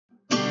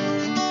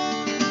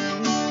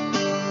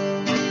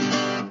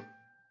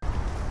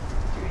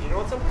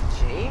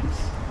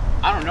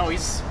I don't know.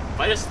 He's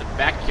invited us to the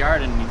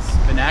backyard and he's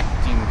been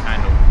acting kind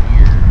of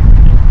weird.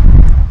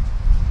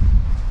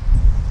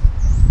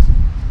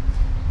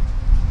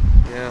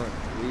 Yeah,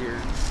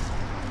 weird.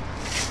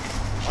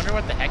 I wonder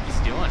what the heck he's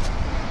doing.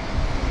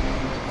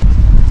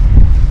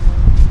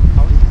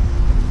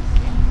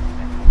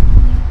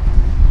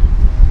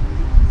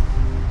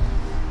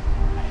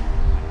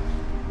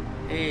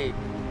 Hey,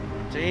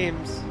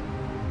 James.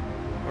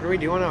 What are we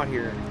doing out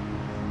here?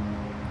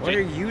 What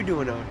are you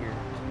doing out here?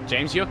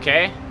 James, you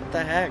okay? What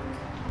the heck?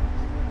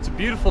 It's a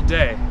beautiful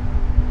day,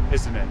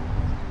 isn't it?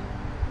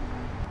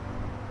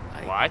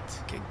 What?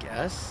 I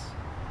guess.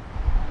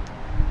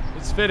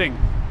 It's fitting.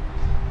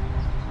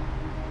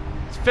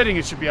 It's fitting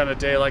it should be on a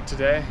day like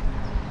today.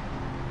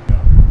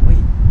 Wait,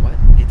 what?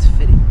 It's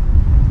fitting.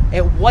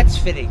 Hey, what's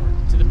fitting?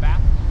 To the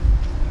bathroom.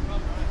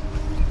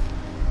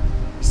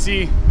 You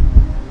see,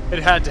 it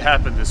had to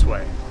happen this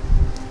way.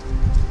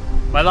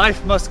 My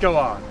life must go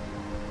on.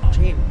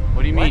 James.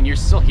 What do you mean? You're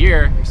still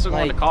here. You're still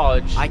going to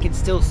college. I can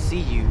still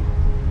see you.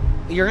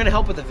 You're gonna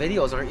help with the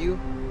videos, aren't you?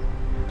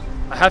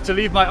 I have to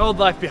leave my old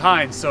life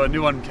behind so a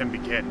new one can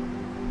begin.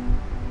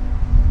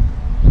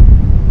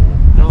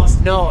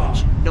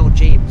 No,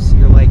 James.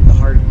 You're like the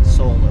heart and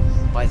soul of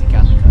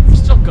bisonCatholic Cuts. You're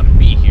still going to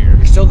be here.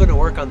 You're still gonna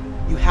work on.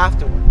 You have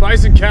to work.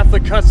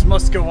 bisonCatholic Cuts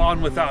must go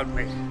on without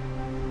me.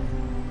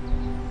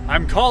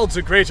 I'm called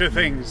to greater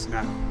things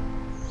now.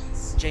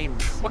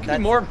 James. What could be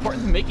more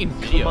important than making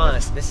videos? Come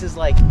on, this is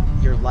like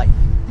your life.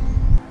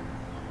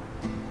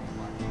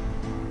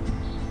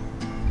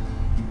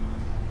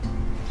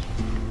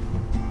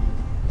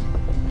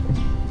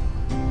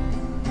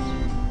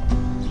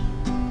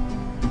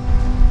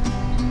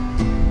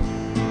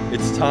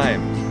 It's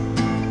time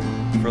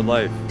for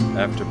life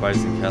after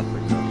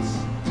bisonCatholic Cuts.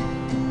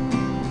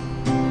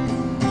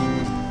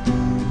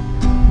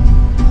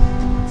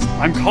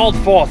 I'm called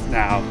forth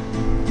now.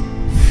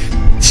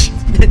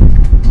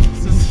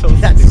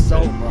 That's so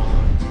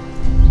wrong.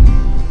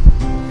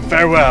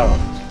 Farewell.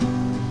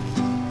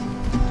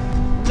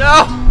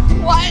 No!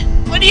 What?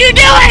 What are you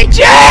doing,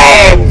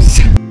 James?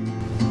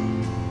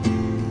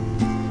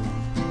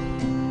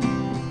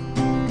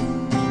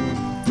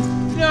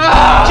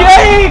 No!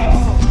 James!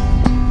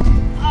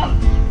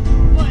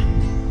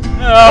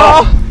 No!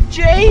 Oh,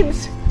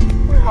 James!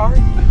 Where are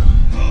you?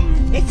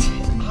 It's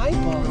his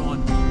eyeball.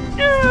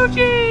 No,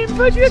 James!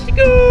 Why'd you have to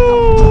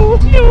go?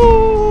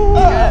 No!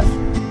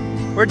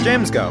 Where'd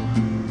James go?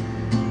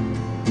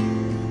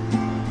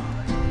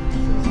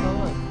 He's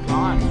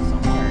gone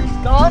somewhere. He's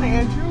gone,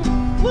 Andrew.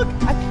 Look,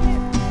 I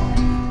can't find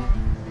him.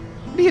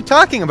 What are you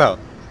talking about?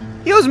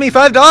 He owes me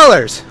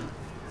 $5.